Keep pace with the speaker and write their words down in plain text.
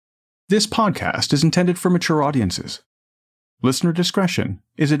This podcast is intended for mature audiences. Listener discretion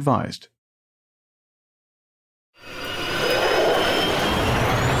is advised.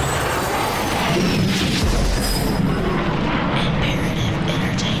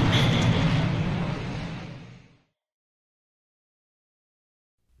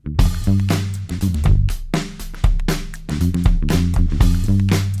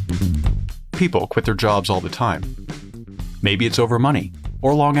 People quit their jobs all the time. Maybe it's over money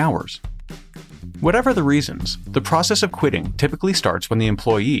or long hours. Whatever the reasons, the process of quitting typically starts when the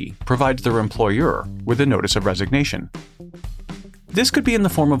employee provides their employer with a notice of resignation. This could be in the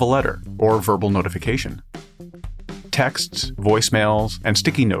form of a letter or verbal notification. Texts, voicemails, and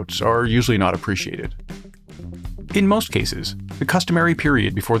sticky notes are usually not appreciated. In most cases, the customary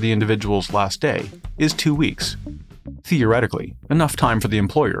period before the individual's last day is 2 weeks. Theoretically, enough time for the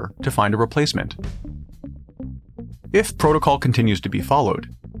employer to find a replacement. If protocol continues to be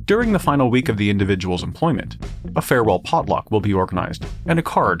followed, during the final week of the individual's employment, a farewell potluck will be organized and a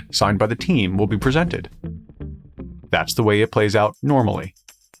card signed by the team will be presented. That's the way it plays out normally.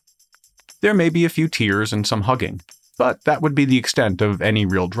 There may be a few tears and some hugging, but that would be the extent of any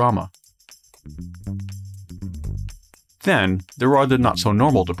real drama. Then, there are the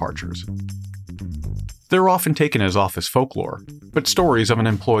not-so-normal departures. They're often taken as office folklore, but stories of an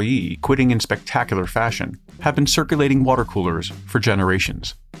employee quitting in spectacular fashion have been circulating water coolers for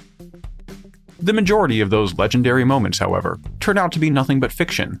generations. The majority of those legendary moments, however, turn out to be nothing but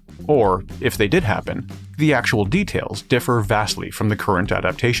fiction, or, if they did happen, the actual details differ vastly from the current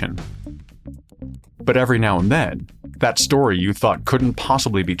adaptation. But every now and then, that story you thought couldn't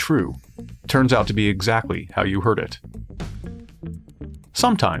possibly be true turns out to be exactly how you heard it.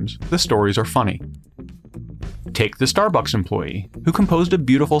 Sometimes, the stories are funny. Take the Starbucks employee who composed a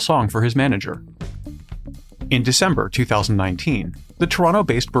beautiful song for his manager. In December 2019, the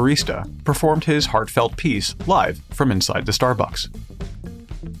Toronto-based barista performed his heartfelt piece live from inside the Starbucks.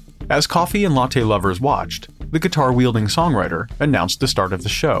 As coffee and latte lovers watched, the guitar-wielding songwriter announced the start of the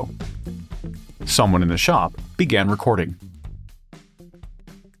show. Someone in the shop began recording.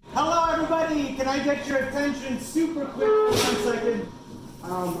 Hello everybody, can I get your attention super quick for 1 second?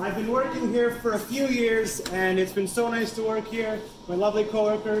 I've been working here for a few years, and it's been so nice to work here. My lovely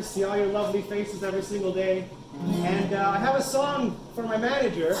coworkers, see all your lovely faces every single day. And I have a song for my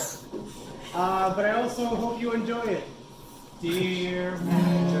manager, but I also hope you enjoy it. Dear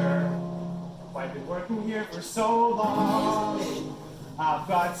manager, I've been working here for so long. I've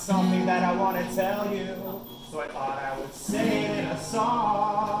got something that I want to tell you, so I thought I would say it in a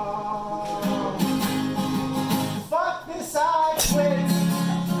song. Fuck this, I quit.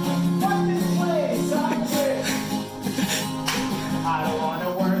 Fuck this place, I quit. I don't want to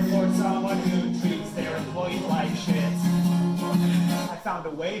work for someone who treats their employees like shit. I found a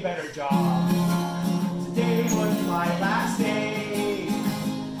way better job. Today was my last day.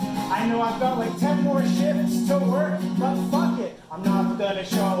 I know I've got like 10 more shifts to work, but fuck it. I'm not gonna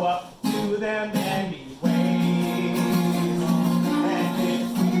show up to them anyway. And it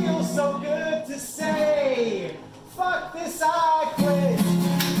feels so good to say, fuck this, I quit.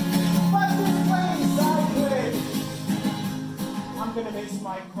 Fuck this place, I quit. I'm gonna miss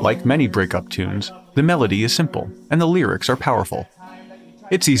my... Like many breakup tunes, the melody is simple and the lyrics are powerful.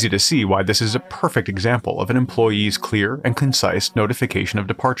 It's easy to see why this is a perfect example of an employee's clear and concise notification of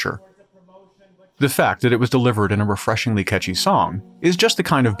departure. The fact that it was delivered in a refreshingly catchy song is just the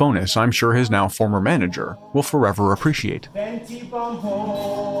kind of bonus I'm sure his now former manager will forever appreciate. Venti bum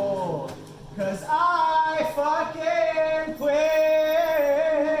hole, 'cause I fucking quit.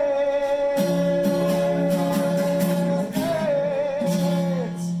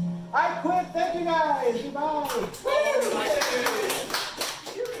 I quit, thank you guys, goodbye.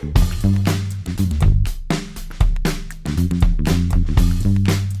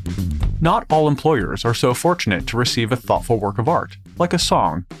 Not all employers are so fortunate to receive a thoughtful work of art, like a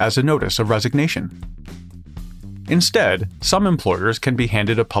song, as a notice of resignation. Instead, some employers can be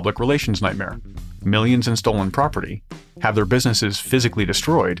handed a public relations nightmare, millions in stolen property, have their businesses physically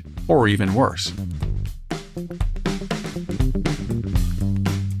destroyed, or even worse.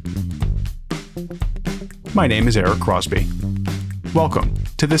 My name is Eric Crosby. Welcome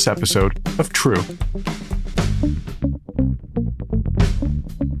to this episode of True.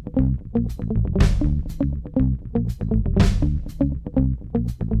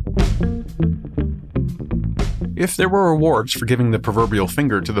 If there were awards for giving the proverbial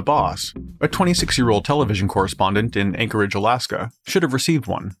finger to the boss, a 26-year-old television correspondent in Anchorage, Alaska, should have received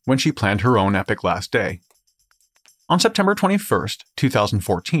one when she planned her own epic last day. On September 21,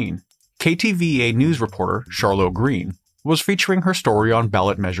 2014, KTVA news reporter Charlotte Green was featuring her story on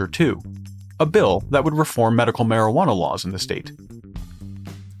Ballot Measure 2, a bill that would reform medical marijuana laws in the state.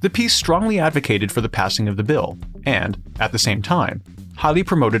 The piece strongly advocated for the passing of the bill and, at the same time, highly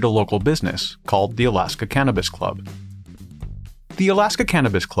promoted a local business called the Alaska Cannabis Club. The Alaska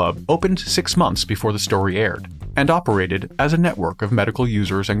Cannabis Club opened 6 months before the story aired and operated as a network of medical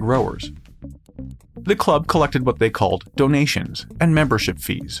users and growers. The club collected what they called donations and membership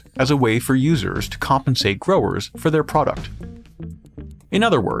fees as a way for users to compensate growers for their product. In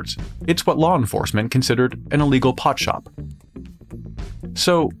other words, it's what law enforcement considered an illegal pot shop.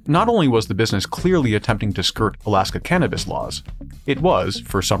 So, not only was the business clearly attempting to skirt Alaska cannabis laws, it was,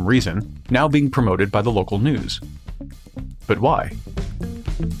 for some reason, now being promoted by the local news. But why?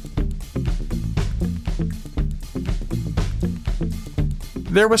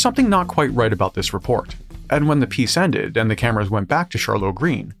 There was something not quite right about this report, and when the piece ended and the cameras went back to Charlo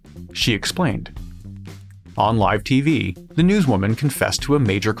Green, she explained. On live TV, the newswoman confessed to a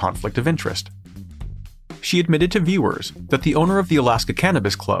major conflict of interest. She admitted to viewers that the owner of the Alaska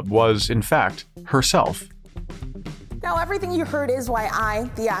Cannabis Club was, in fact, herself. Now, everything you heard is why I,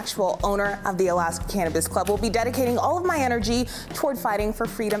 the actual owner of the Alaska Cannabis Club, will be dedicating all of my energy toward fighting for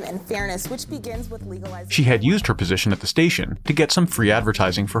freedom and fairness, which begins with legalizing. She had used her position at the station to get some free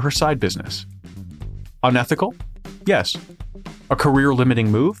advertising for her side business. Unethical? Yes. A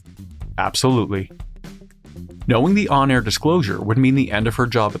career-limiting move? Absolutely. Knowing the on-air disclosure would mean the end of her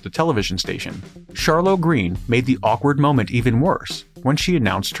job at the television station, Charlo Green made the awkward moment even worse when she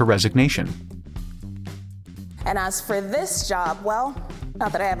announced her resignation. And as for this job, well,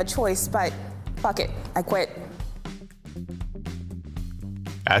 not that I have a choice, but fuck it, I quit.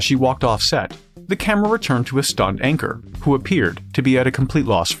 As she walked off set, the camera returned to a stunned anchor, who appeared to be at a complete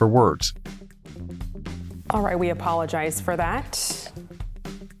loss for words. All right, we apologize for that.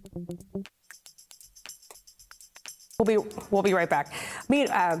 We'll be right back.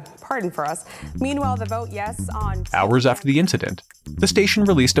 Pardon for us. Meanwhile, the vote yes on... Hours after the incident, the station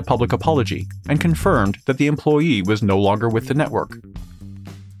released a public apology and confirmed that the employee was no longer with the network.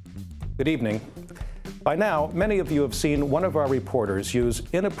 Good evening. By now, many of you have seen one of our reporters use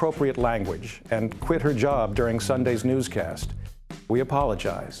inappropriate language and quit her job during Sunday's newscast. We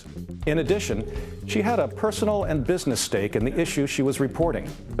apologize. In addition, she had a personal and business stake in the issue she was reporting,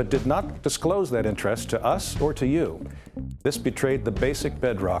 but did not disclose that interest to us or to you. This betrayed the basic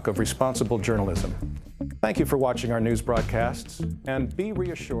bedrock of responsible journalism. Thank you for watching our news broadcasts, and be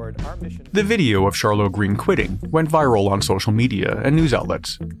reassured our mission... The video of Charlo Green quitting went viral on social media and news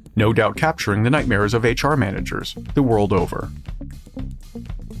outlets, no doubt capturing the nightmares of HR managers the world over.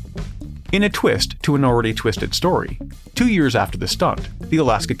 In a twist to an already twisted story, 2 years after the stunt, the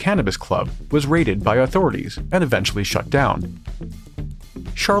Alaska Cannabis Club was raided by authorities and eventually shut down.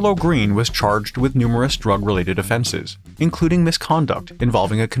 Charlo Green was charged with numerous drug-related offenses, including misconduct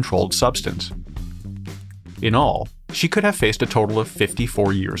involving a controlled substance. In all, she could have faced a total of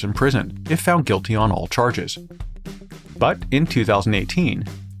 54 years in prison if found guilty on all charges. But in 2018,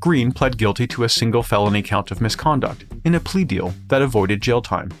 Green pled guilty to a single felony count of misconduct in a plea deal that avoided jail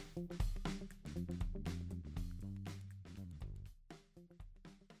time.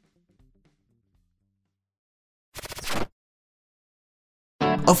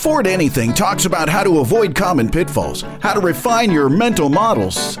 Afford Anything talks about how to avoid common pitfalls, how to refine your mental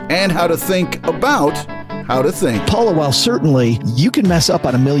models, and how to think about how to think. Paula, while certainly you can mess up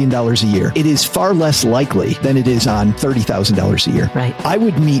on $1 million a year, it is far less likely than it is on $30,000 a year. Right. I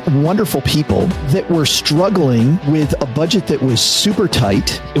would meet wonderful people that were struggling with a budget that was super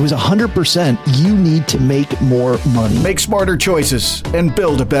tight. It was 100% you need to make more money. Make smarter choices and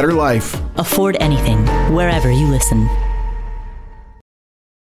build a better life. Afford Anything, wherever you listen.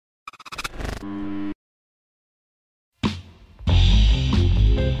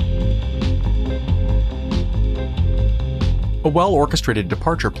 A well-orchestrated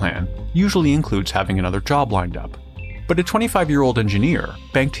departure plan usually includes having another job lined up, but a 25-year-old engineer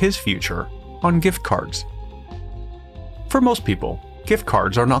banked his future on gift cards. For most people, gift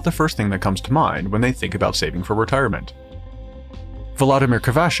cards are not the first thing that comes to mind when they think about saving for retirement. Vladimir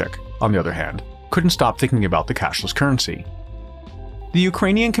Kovashek, on the other hand, couldn't stop thinking about the cashless currency. The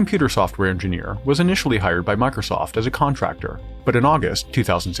Ukrainian computer software engineer was initially hired by Microsoft as a contractor, but in August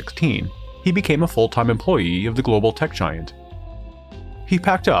 2016, he became a full-time employee of the global tech giant. He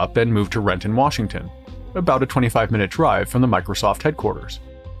packed up and moved to Renton, Washington, about a 25-minute drive from the Microsoft headquarters,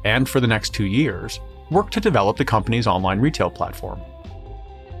 and for the next 2 years, worked to develop the company's online retail platform.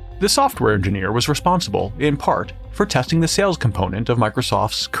 The software engineer was responsible, in part, for testing the sales component of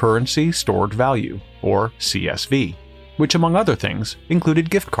Microsoft's Currency Stored Value, or CSV, which among other things included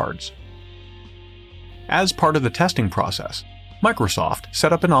gift cards. As part of the testing process, Microsoft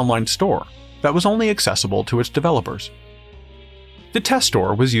set up an online store that was only accessible to its developers. The test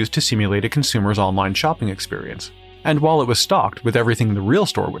store was used to simulate a consumer's online shopping experience, and while it was stocked with everything the real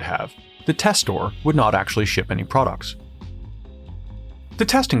store would have, the test store would not actually ship any products. The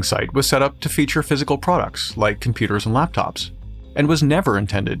testing site was set up to feature physical products like computers and laptops, and was never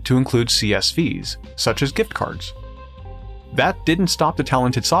intended to include CSVs, such as gift cards. That didn't stop the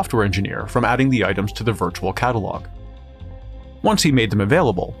talented software engineer from adding the items to the virtual catalog. Once he made them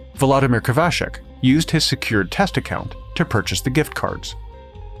available, Volodymyr Kvashik used his secured test account to purchase the gift cards.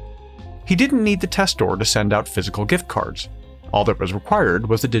 He didn't need the test store to send out physical gift cards. All that was required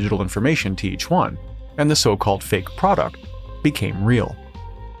was the digital information to each one, and the so-called fake product became real.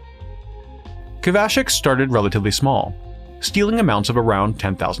 Kvashik started relatively small, stealing amounts of around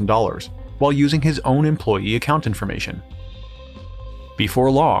 $10,000 while using his own employee account information.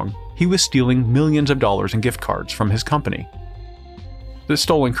 Before long, he was stealing millions of dollars in gift cards from his company. The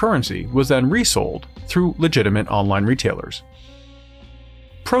stolen currency was then resold through legitimate online retailers.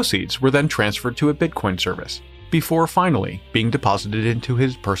 Proceeds were then transferred to a Bitcoin service, before finally being deposited into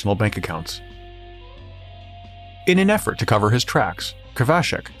his personal bank accounts. In an effort to cover his tracks,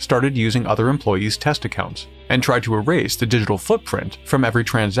 Kvashik started using other employees' test accounts and tried to erase the digital footprint from every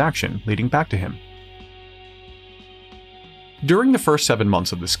transaction leading back to him. During the first 7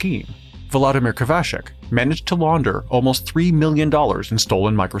 months of the scheme, Volodymyr Kvashik managed to launder almost $3 million in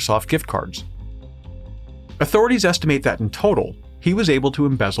stolen Microsoft gift cards. Authorities estimate that in total, he was able to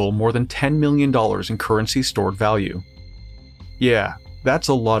embezzle more than $10 million in currency stored value. Yeah, that's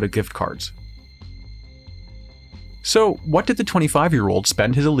a lot of gift cards. So, what did the 25-year-old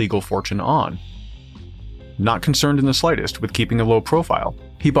spend his illegal fortune on? Not concerned in the slightest with keeping a low profile,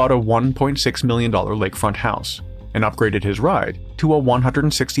 he bought a $1.6 million lakefront house and upgraded his ride to a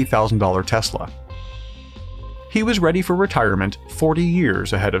 $160,000 Tesla. He was ready for retirement 40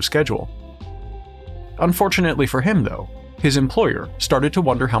 years ahead of schedule. Unfortunately for him, though, his employer started to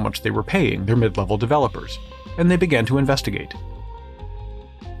wonder how much they were paying their mid-level developers, and they began to investigate.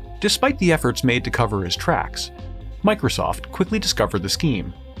 Despite the efforts made to cover his tracks, Microsoft quickly discovered the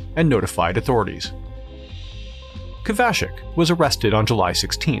scheme and notified authorities. Kvashik was arrested on July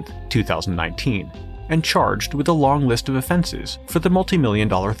 16, 2019, and charged with a long list of offenses for the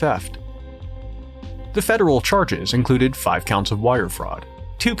multi-million-dollar theft. The federal charges included 5 counts of wire fraud,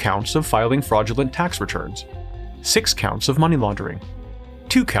 2 counts of filing fraudulent tax returns, 6 counts of money laundering,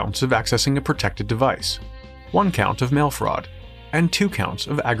 2 counts of accessing a protected device, 1 count of mail fraud, and 2 counts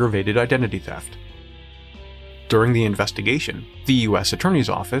of aggravated identity theft. During the investigation, the U.S. Attorney's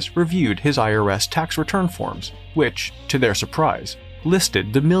Office reviewed his IRS tax return forms, which, to their surprise,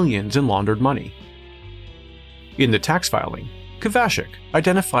 listed the millions in laundered money. In the tax filing, Kvashik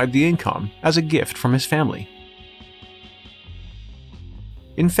identified the income as a gift from his family.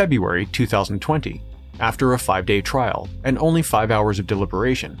 In February 2020, after a 5-day trial and only 5 hours of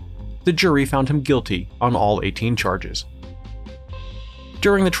deliberation, the jury found him guilty on all 18 charges.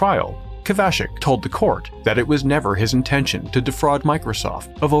 During the trial, Kvashik told the court that it was never his intention to defraud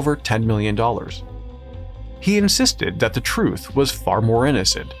Microsoft of over $10 million. He insisted that the truth was far more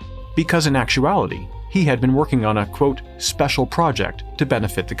innocent, because in actuality, he had been working on a, quote, special project to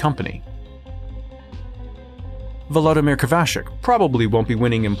benefit the company. Volodymyr Kvashik probably won't be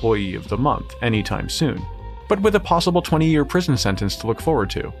winning Employee of the Month anytime soon, but with a possible 20-year prison sentence to look forward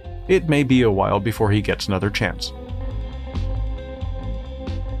to, it may be a while before he gets another chance.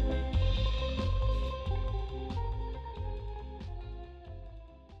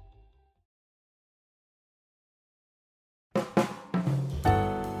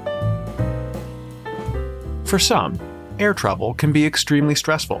 For some, air travel can be extremely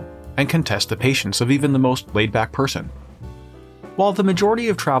stressful and can test the patience of even the most laid-back person. While the majority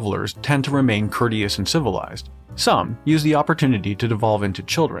of travelers tend to remain courteous and civilized, some use the opportunity to devolve into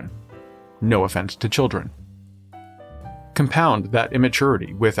children. No offense to children. Compound that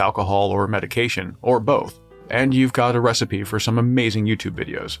immaturity with alcohol or medication, or both, and you've got a recipe for some amazing YouTube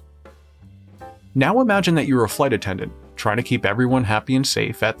videos. Now imagine that you're a flight attendant trying to keep everyone happy and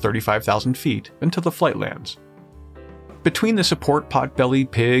safe at 35,000 feet until the flight lands. Between the support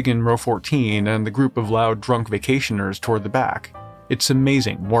pot-bellied pig in row 14 and the group of loud drunk vacationers toward the back, it's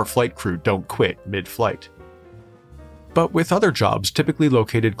amazing more flight crew don't quit mid-flight. But with other jobs typically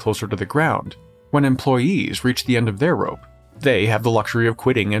located closer to the ground, when employees reach the end of their rope, they have the luxury of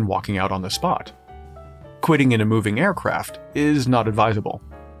quitting and walking out on the spot. Quitting in a moving aircraft is not advisable.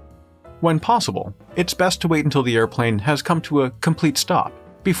 When possible, it's best to wait until the airplane has come to a complete stop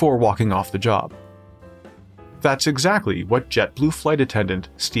before walking off the job. That's exactly what JetBlue flight attendant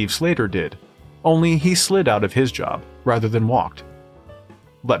Steve Slater did only he slid out of his job rather than walked.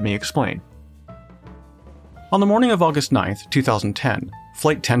 Let me explain. On the morning of August 9, 2010,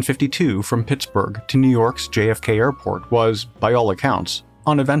 Flight 1052 from Pittsburgh to New York's JFK Airport was, by all accounts,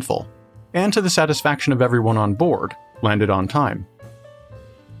 uneventful, and to the satisfaction of everyone on board, landed on time.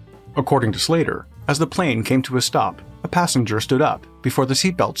 According to Slater, as the plane came to a stop, a passenger stood up before the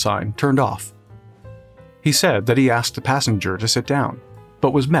seatbelt sign turned off. He said that he asked the passenger to sit down,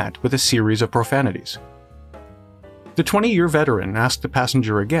 but was met with a series of profanities. The 20-year veteran asked the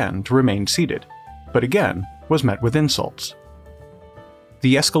passenger again to remain seated, but again was met with insults.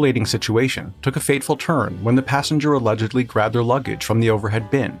 The escalating situation took a fateful turn when the passenger allegedly grabbed their luggage from the overhead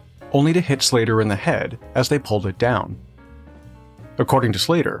bin, only to hit Slater in the head as they pulled it down. According to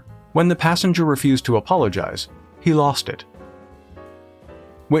Slater, when the passenger refused to apologize, he lost it.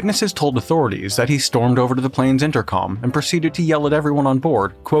 Witnesses told authorities that he stormed over to the plane's intercom and proceeded to yell at everyone on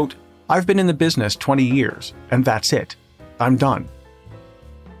board, quote, "I've been in the business 20 years, and that's it. I'm done."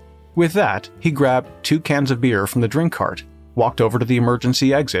 With that, he grabbed 2 cans of beer from the drink cart, walked over to the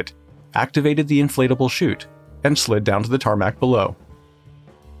emergency exit, activated the inflatable chute, and slid down to the tarmac below.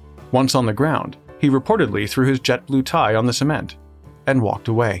 Once on the ground, he reportedly threw his jet blue tie on the cement and walked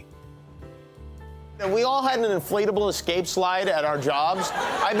away. If we all had an inflatable escape slide at our jobs,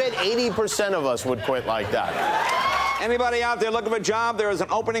 I bet 80% of us would quit like that. Anybody out there looking for a job, there is an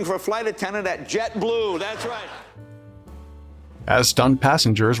opening for a flight attendant at JetBlue. That's right. As stunned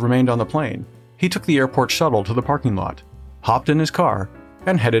passengers remained on the plane, he took the airport shuttle to the parking lot, hopped in his car,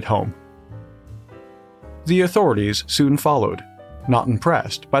 and headed home. The authorities soon followed, not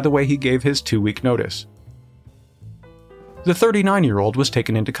impressed by the way he gave his 2-week notice. The 39-year-old was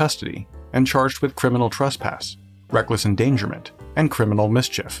taken into custody and charged with criminal trespass, reckless endangerment, and criminal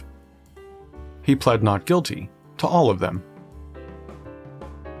mischief. He pled not guilty to all of them.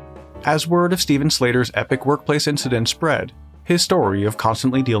 As word of Steven Slater's epic workplace incident spread, his story of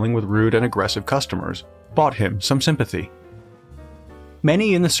constantly dealing with rude and aggressive customers bought him some sympathy.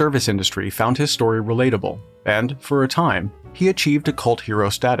 Many in the service industry found his story relatable, and, for a time, he achieved a cult hero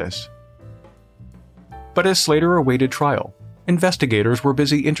status. But as Slater awaited trial, investigators were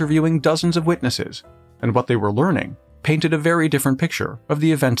busy interviewing dozens of witnesses, and what they were learning painted a very different picture of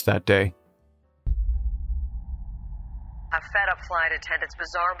the events that day. A fed-up flight attendant's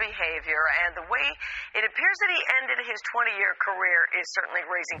bizarre behavior and the way it appears that he ended his 20-year career is certainly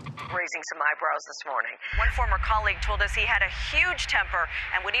raising some eyebrows this morning. One former colleague told us he had a huge temper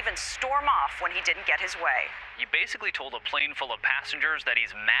and would even storm off when he didn't get his way. He basically told a plane full of passengers that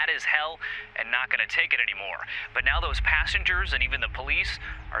he's mad as hell and not going to take it anymore. But now those passengers and even the police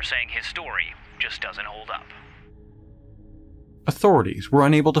are saying his story just doesn't hold up. Authorities were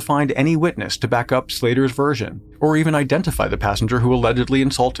unable to find any witness to back up Slater's version, or even identify the passenger who allegedly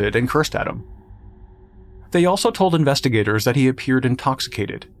insulted and cursed at him. They also told investigators that he appeared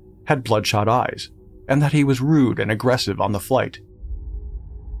intoxicated, had bloodshot eyes, and that he was rude and aggressive on the flight.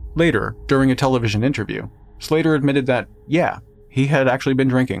 Later, during a television interview, Slater admitted that, yeah, he had actually been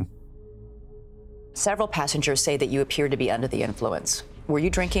drinking. Several passengers say that you appeared to be under the influence. Were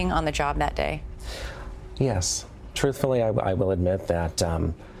you drinking on the job that day? Yes. Truthfully, I will admit that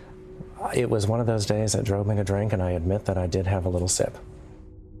it was one of those days that drove me to drink, and I admit that I did have a little sip.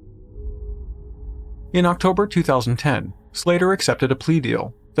 In October 2010, Slater accepted a plea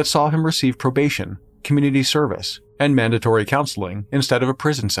deal that saw him receive probation, community service, and mandatory counseling instead of a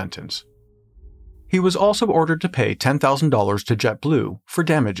prison sentence. He was also ordered to pay $10,000 to JetBlue for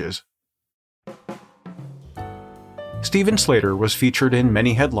damages. Steven Slater was featured in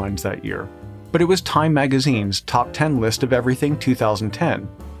many headlines that year, but it was Time magazine's top 10 list of everything 2010,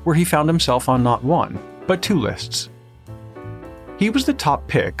 where he found himself on not one, but 2 lists. He was the top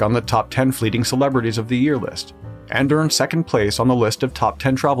pick on the top 10 fleeting celebrities of the year list, and earned second place on the list of top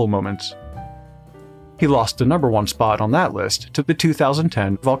 10 travel moments. He lost the number 1 spot on that list to the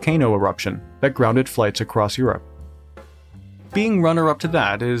 2010 volcano eruption that grounded flights across Europe. Being runner-up to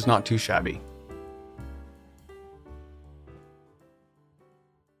that is not too shabby.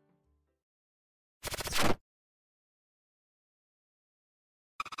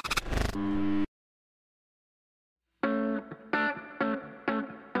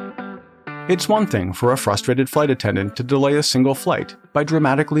 It's one thing for a frustrated flight attendant to delay a single flight by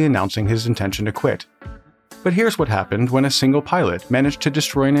dramatically announcing his intention to quit. But here's what happened when a single pilot managed to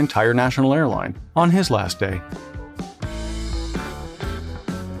destroy an entire national airline on his last day.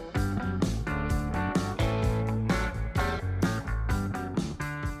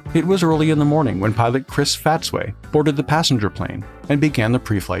 It was early in the morning when pilot Chris Fatsway boarded the passenger plane and began the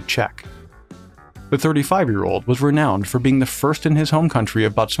pre-flight check. The 35-year-old was renowned for being the first in his home country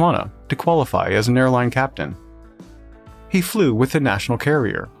of Botswana to qualify as an airline captain. He flew with the national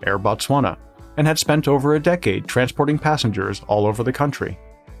carrier, Air Botswana, and had spent over a decade transporting passengers all over the country.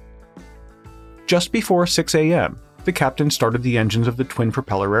 Just before 6 a.m., the captain started the engines of the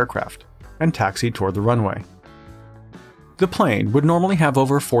twin-propeller aircraft and taxied toward the runway. The plane would normally have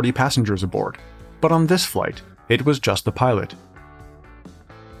over 40 passengers aboard, but on this flight, it was just the pilot.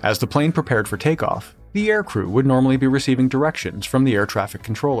 As the plane prepared for takeoff, the aircrew would normally be receiving directions from the air traffic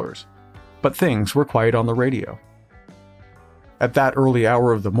controllers, but things were quiet on the radio. At that early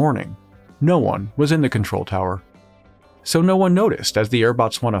hour of the morning, no one was in the control tower, so no one noticed as the Air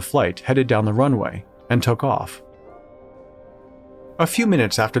Botswana flight headed down the runway and took off. A few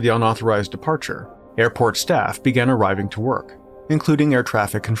minutes after the unauthorized departure, airport staff began arriving to work, including air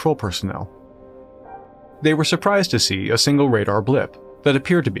traffic control personnel. They were surprised to see a single radar blip that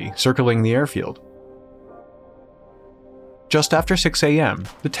appeared to be circling the airfield. Just after 6 a.m.,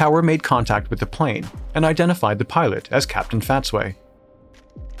 the tower made contact with the plane and identified the pilot as Captain Fatsway.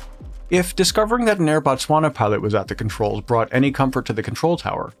 If discovering that an Air Botswana pilot was at the controls brought any comfort to the control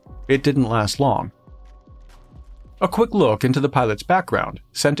tower, it didn't last long. A quick look into the pilot's background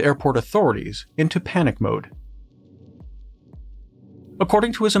sent airport authorities into panic mode.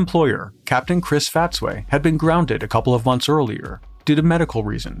 According to his employer, Captain Chris Fatsway had been grounded a couple of months earlier due to medical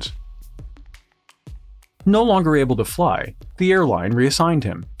reasons. No longer able to fly, the airline reassigned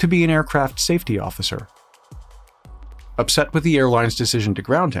him to be an aircraft safety officer. Upset with the airline's decision to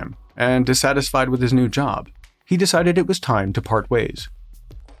ground him, and dissatisfied with his new job, he decided it was time to part ways.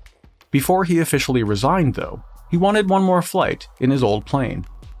 Before he officially resigned, though, he wanted one more flight in his old plane.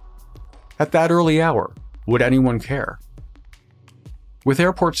 At that early hour, would anyone care? With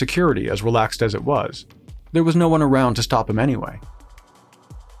airport security as relaxed as it was, there was no one around to stop him anyway.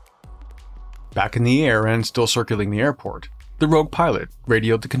 Back in the air and still circling the airport, the rogue pilot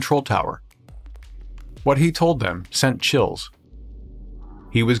radioed the control tower. What he told them sent chills.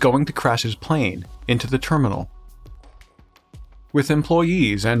 He was going to crash his plane into the terminal. With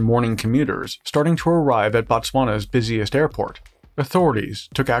employees and morning commuters starting to arrive at Botswana's busiest airport, authorities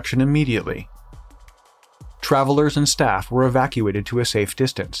took action immediately. Travelers and staff were evacuated to a safe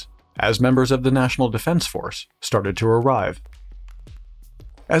distance, as members of the National Defense Force started to arrive.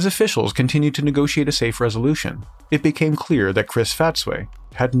 As officials continued to negotiate a safe resolution, it became clear that Chris Fatsway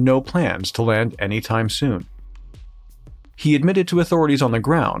had no plans to land anytime soon. He admitted to authorities on the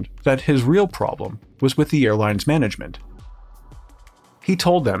ground that his real problem was with the airline's management. He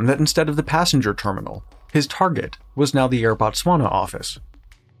told them that instead of the passenger terminal, his target was now the Air Botswana office.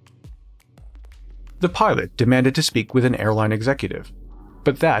 The pilot demanded to speak with an airline executive,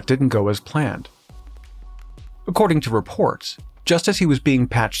 but that didn't go as planned. According to reports, just as he was being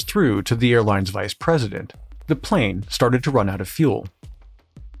patched through to the airline's vice president, the plane started to run out of fuel.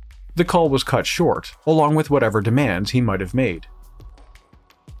 The call was cut short, along with whatever demands he might have made.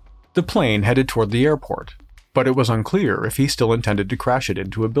 The plane headed toward the airport, but it was unclear if he still intended to crash it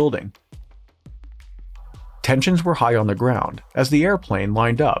into a building. Tensions were high on the ground as the airplane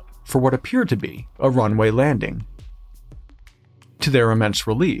lined up for what appeared to be a runway landing. To their immense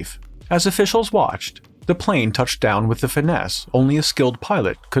relief, as officials watched, the plane touched down with the finesse only a skilled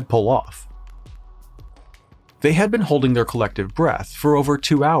pilot could pull off. They had been holding their collective breath for over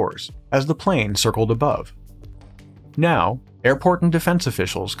 2 hours as the plane circled above. Now, airport and defense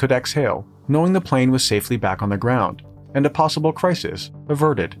officials could exhale, knowing the plane was safely back on the ground and a possible crisis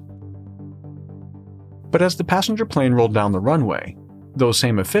averted. But as the passenger plane rolled down the runway, those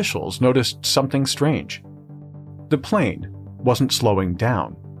same officials noticed something strange. The plane wasn't slowing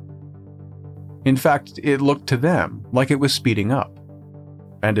down. In fact, it looked to them like it was speeding up.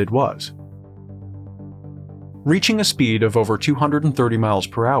 And it was. Reaching a speed of over 230 miles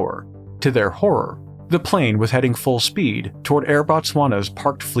per hour, to their horror, the plane was heading full speed toward Air Botswana's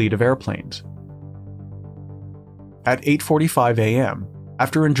parked fleet of airplanes. At 8:45 a.m.,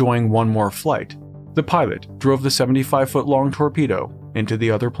 after enjoying one more flight, the pilot drove the 75-foot-long torpedo into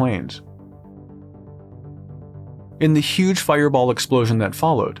the other planes. In the huge fireball explosion that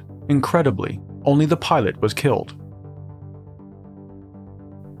followed, incredibly, only the pilot was killed.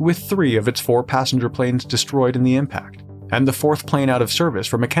 With 3 of its 4 passenger planes destroyed in the impact, and the 4th plane out of service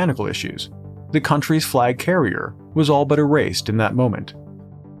for mechanical issues, the country's flag carrier was all but erased in that moment.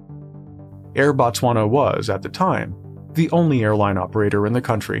 Air Botswana was, at the time, the only airline operator in the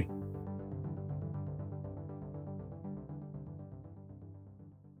country.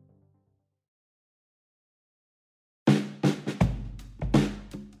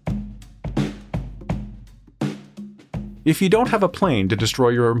 if you don't have a plane to destroy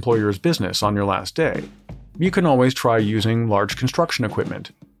your employer's business on your last day, you can always try using large construction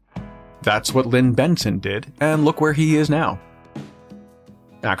equipment. That's what Lynn Benson did, and look where he is now.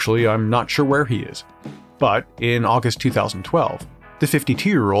 Actually, I'm not sure where he is. But in August 2012, the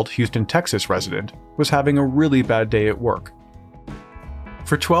 52-year-old Houston, Texas resident was having a really bad day at work.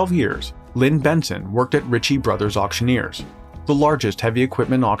 For 12 years, Lynn Benson worked at Ritchie Brothers Auctioneers, the largest heavy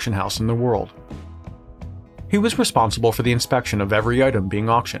equipment auction house in the world. He was responsible for the inspection of every item being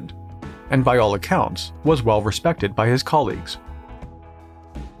auctioned, and by all accounts, was well respected by his colleagues.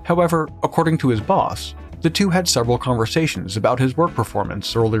 However, according to his boss, the two had several conversations about his work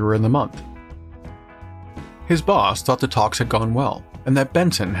performance earlier in the month. His boss thought the talks had gone well, and that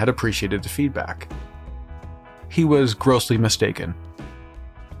Benson had appreciated the feedback. He was grossly mistaken.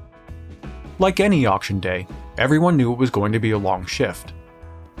 Like any auction day, everyone knew it was going to be a long shift,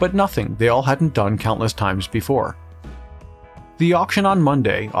 but nothing they all hadn't done countless times before. The auction on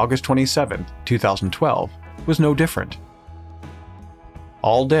Monday, August 27, 2012, was no different.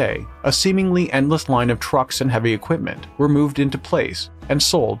 All day, a seemingly endless line of trucks and heavy equipment were moved into place and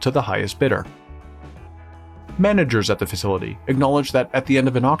sold to the highest bidder. Managers at the facility acknowledged that at the end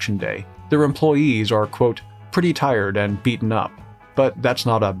of an auction day, their employees are, quote, pretty tired and beaten up, but that's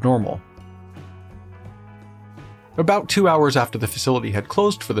not abnormal. About 2 hours after the facility had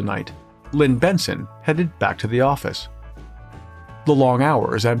closed for the night, Lynn Benson headed back to the office. The long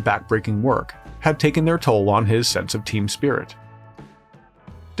hours and back-breaking work had taken their toll on his sense of team spirit.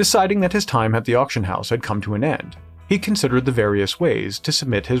 Deciding that his time at the auction house had come to an end, he considered the various ways to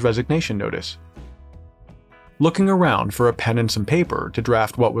submit his resignation notice. Looking around for a pen and some paper to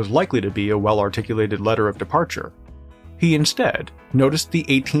draft what was likely to be a well-articulated letter of departure, he instead noticed the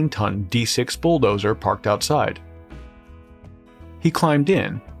 18-ton D6 bulldozer parked outside. He climbed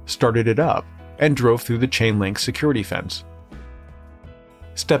in, started it up, and drove through the chain-link security fence.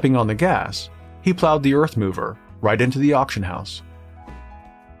 Stepping on the gas, he plowed the earth mover right into the auction house.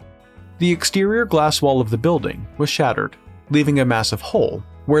 The exterior glass wall of the building was shattered, leaving a massive hole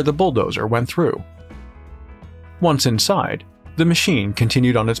where the bulldozer went through. Once inside, the machine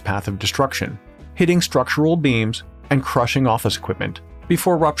continued on its path of destruction, hitting structural beams and crushing office equipment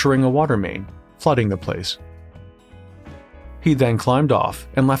before rupturing a water main, flooding the place. He then climbed off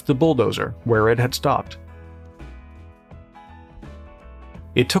and left the bulldozer where it had stopped.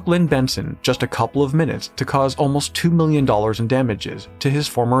 It took Lynn Benson just a couple of minutes to cause almost $2 million in damages to his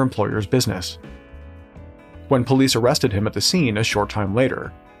former employer's business. When police arrested him at the scene a short time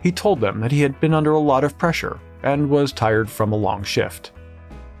later, he told them that he had been under a lot of pressure and was tired from a long shift.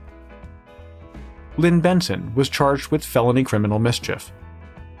 Lynn Benson was charged with felony criminal mischief.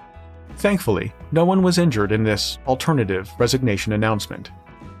 Thankfully, no one was injured in this alternative resignation announcement.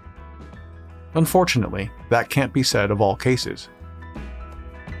 Unfortunately, that can't be said of all cases.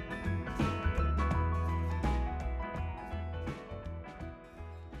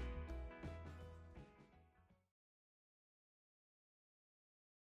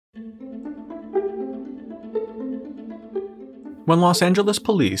 When Los Angeles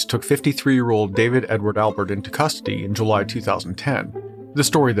police took 53-year-old David Edward Albert into custody in July 2010, the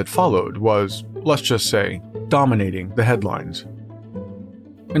story that followed was, let's just say, dominating the headlines.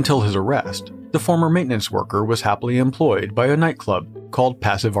 Until his arrest, the former maintenance worker was happily employed by a nightclub called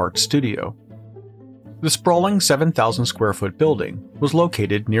Passive Art Studio. The sprawling 7,000-square-foot building was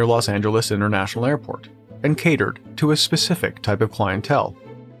located near Los Angeles International Airport and catered to a specific type of clientele.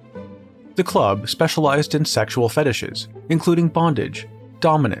 The club specialized in sexual fetishes, including bondage,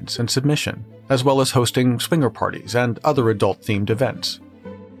 dominance, and submission, as well as hosting swinger parties and other adult-themed events.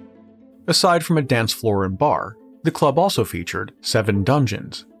 Aside from a dance floor and bar, the club also featured 7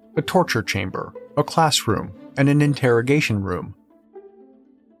 dungeons, a torture chamber, a classroom, and an interrogation room.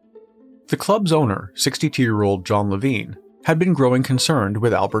 The club's owner, 62-year-old John Levine, had been growing concerned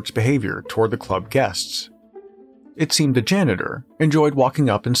with Albert's behavior toward the club guests. It seemed the janitor enjoyed walking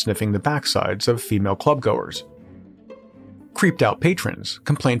up and sniffing the backsides of female clubgoers. Creeped-out patrons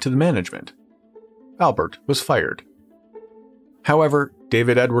complained to the management. Albert was fired. However,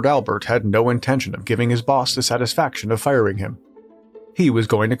 David Edward Albert had no intention of giving his boss the satisfaction of firing him. He was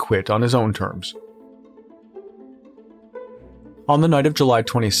going to quit on his own terms. On the night of July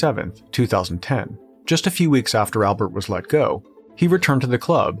 27, 2010, just a few weeks after Albert was let go, he returned to the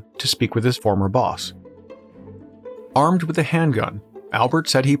club to speak with his former boss. Armed with a handgun, Albert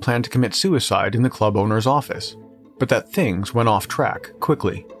said he planned to commit suicide in the club owner's office, but that things went off track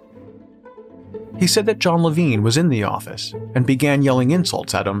quickly. He said that John Levine was in the office and began yelling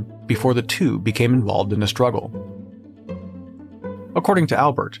insults at him before the two became involved in a struggle. According to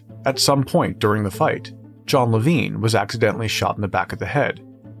Albert, at some point during the fight, John Levine was accidentally shot in the back of the head,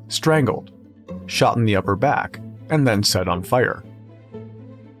 strangled, shot in the upper back, and then set on fire.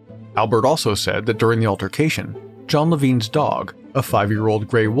 Albert also said that during the altercation, John Levine's dog, a 5-year-old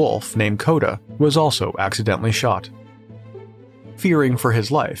gray wolf named Coda, was also accidentally shot. Fearing for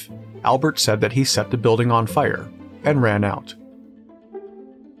his life, Albert said that he set the building on fire and ran out.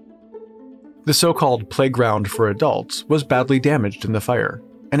 The so-called playground for adults was badly damaged in the fire,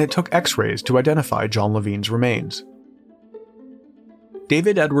 and it took X-rays to identify John Levine's remains.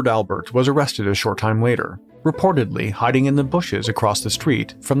 David Edward Albert was arrested a short time later, reportedly hiding in the bushes across the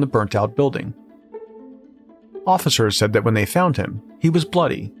street from the burnt-out building. Officers said that when they found him, he was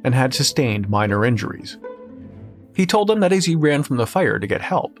bloody and had sustained minor injuries. He told them that as he ran from the fire to get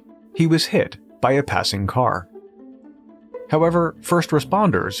help, he was hit by a passing car. However, first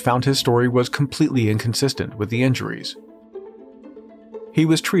responders found his story was completely inconsistent with the injuries. He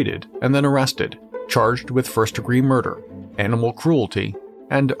was treated and then arrested, charged with first-degree murder, animal cruelty,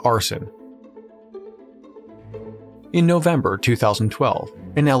 and arson. In November 2012,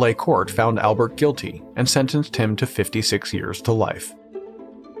 an LA court found Albert guilty and sentenced him to 56 years to life.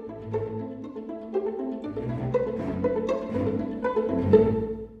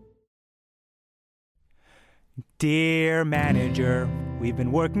 Dear manager, we've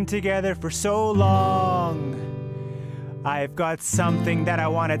been working together for so long. I've got something that I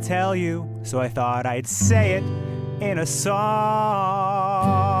want to tell you, so I thought I'd say it in a song.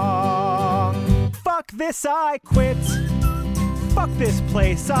 Fuck this, I quit. Fuck this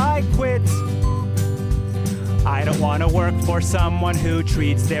place, I quit. I don't want to work for someone who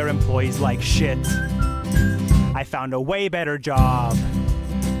treats their employees like shit. I found a way better job.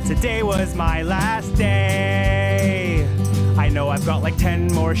 Today was my last day. I know I've got like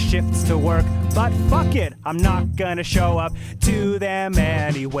 10 more shifts to work, but fuck it, I'm not gonna show up to them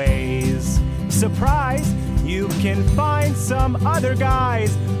anyways. Surprise, you can find some other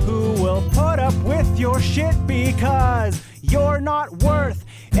guys who will put up with your shit because you're not worth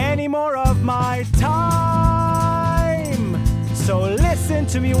any more of my time. So listen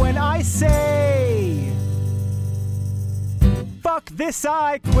to me when I say, fuck this,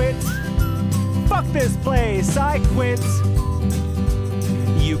 I quit. Fuck this place, I quit.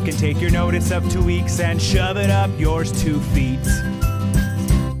 You can take your notice of 2 weeks and shove it up yours 2 feet.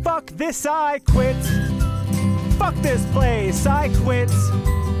 Fuck this, I quit. Fuck this place, I quit.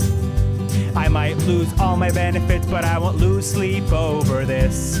 I might lose all my benefits, but I won't lose sleep over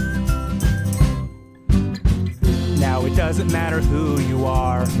this. Now it doesn't matter who you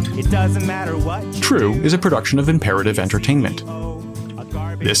are. It doesn't matter what you True is a production of Imperative Entertainment.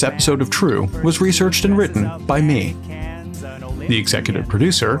 This episode of True was researched and written by me. The executive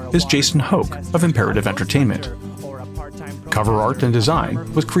producer is Jason Hoke of Imperative Entertainment. Cover art and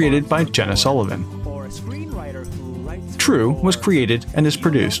design was created by Jenna Sullivan. True was created and is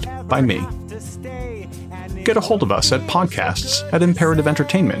produced by me. Get a hold of us at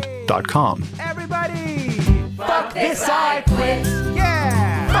podcasts@imperativeentertainment.com. Everybody! Fuck this, I quit!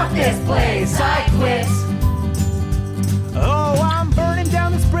 Yeah! Fuck this place, I quit! Oh, I'm burning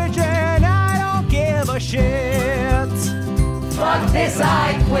down this bridge and I don't give a shit! Fuck this,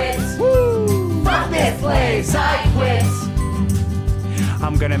 I quit! Woo! Fuck this place, I quit!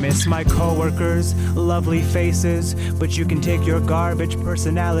 I'm gonna miss my coworkers, lovely faces, but you can take your garbage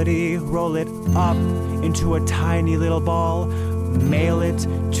personality, roll it up into a tiny little ball, mail it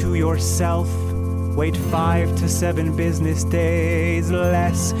to yourself. Wait 5 to 7 business days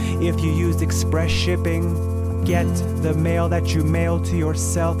less if you used express shipping. Get the mail that you mail to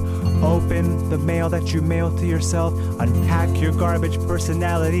yourself. Open the mail that you mail to yourself. Unpack your garbage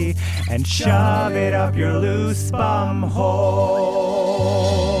personality and shove it up your loose bum hole.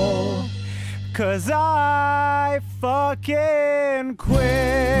 'Cause I fucking quit.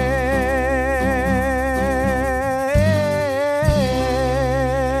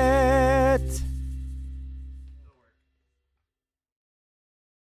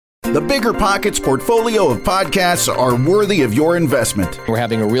 The Bigger Pockets portfolio of podcasts are worthy of your investment. We're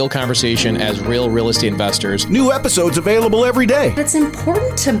having a real conversation as real estate investors. New episodes available every day. It's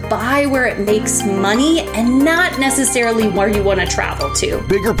important to buy where it makes money and not necessarily where you want to travel to.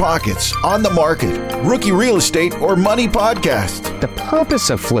 Bigger Pockets, On the Market, Rookie Real Estate, or Money Podcast. The purpose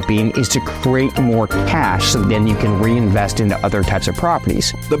of flipping is to create more cash so then you can reinvest into other types of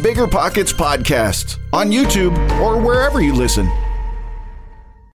properties. The Bigger Pockets Podcast on YouTube or wherever you listen.